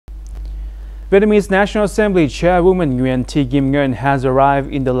Vietnamese National Assembly Chairwoman Nguyen Thi Kim Ngan has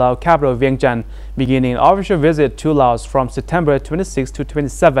arrived in the Laos capital Vientiane, beginning an official visit to Laos from September 26 to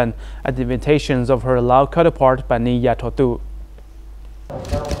 27 at the invitations of her Laos counterpart Pany Yathotou.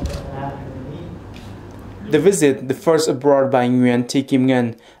 The visit, the first abroad by Nguyen Thi Kim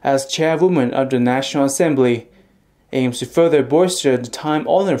Ngan as Chairwoman of the National Assembly, aims to further bolster the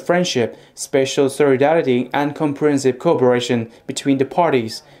time-honored friendship, special solidarity and comprehensive cooperation between the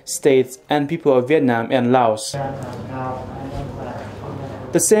parties, states and people of Vietnam and Laos.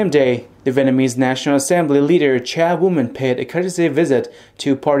 The same day, the Vietnamese National Assembly leader Chairwoman paid a courtesy visit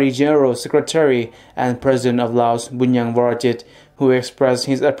to Party General Secretary and President of Laos Bounnhang Volachitht, who expressed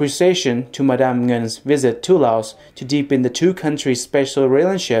his appreciation to Madame Ngan's visit to Laos to deepen the two countries' special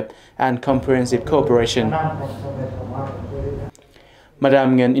relationship and comprehensive cooperation.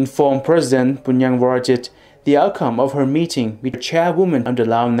 Madame Ngan informed President Bounnhang Volachitht the outcome of her meeting with the Chairwoman of the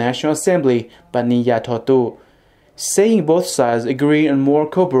Laos National Assembly, Pany Yathotou, saying both sides agree on more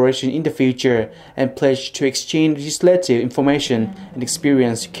cooperation in the future and pledged to exchange legislative information and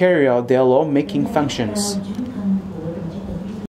experience to carry out their law-making functions.